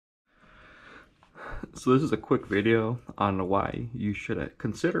So this is a quick video on why you should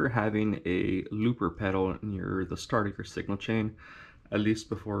consider having a looper pedal near the start of your signal chain, at least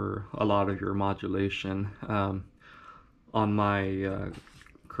before a lot of your modulation. On my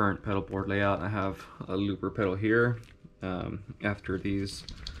current pedal board layout, I have a looper pedal here after these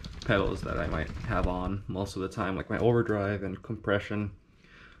pedals that I might have on most of the time, like my overdrive and compression.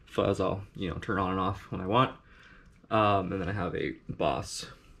 Fuzz I'll turn on and off when I want. And then I have a Boss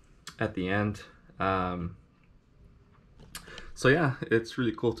at the end. So yeah, it's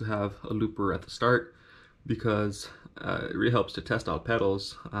really cool to have a looper at the start because it really helps to test out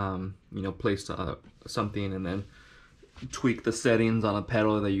pedals. Place something and then tweak the settings on a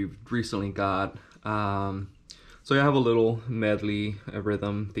pedal that you've recently got. So I have a little medley, a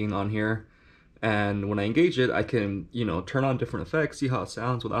rhythm thing on here, and when I engage it, I can turn on different effects, see how it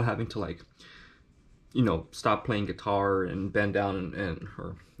sounds without having to stop playing guitar and bend down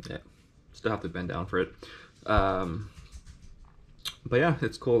or still have to bend down for it. But yeah,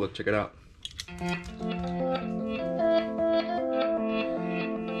 it's cool. Look, check it out.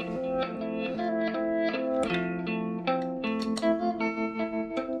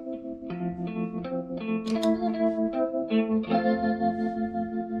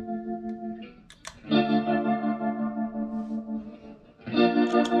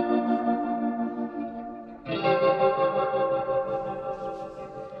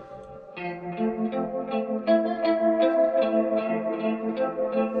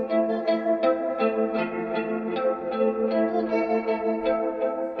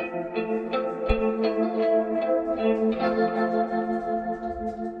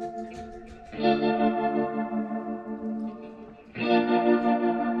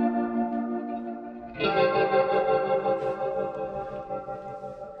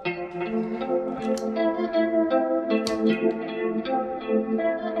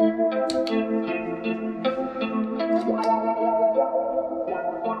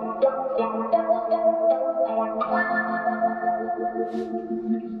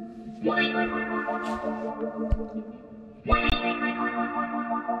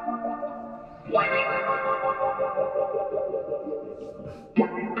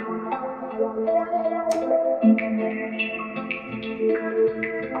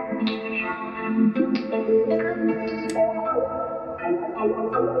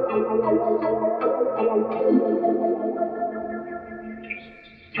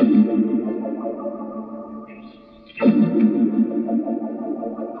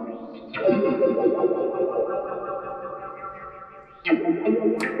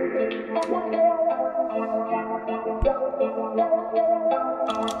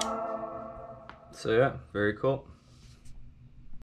 So yeah, very cool.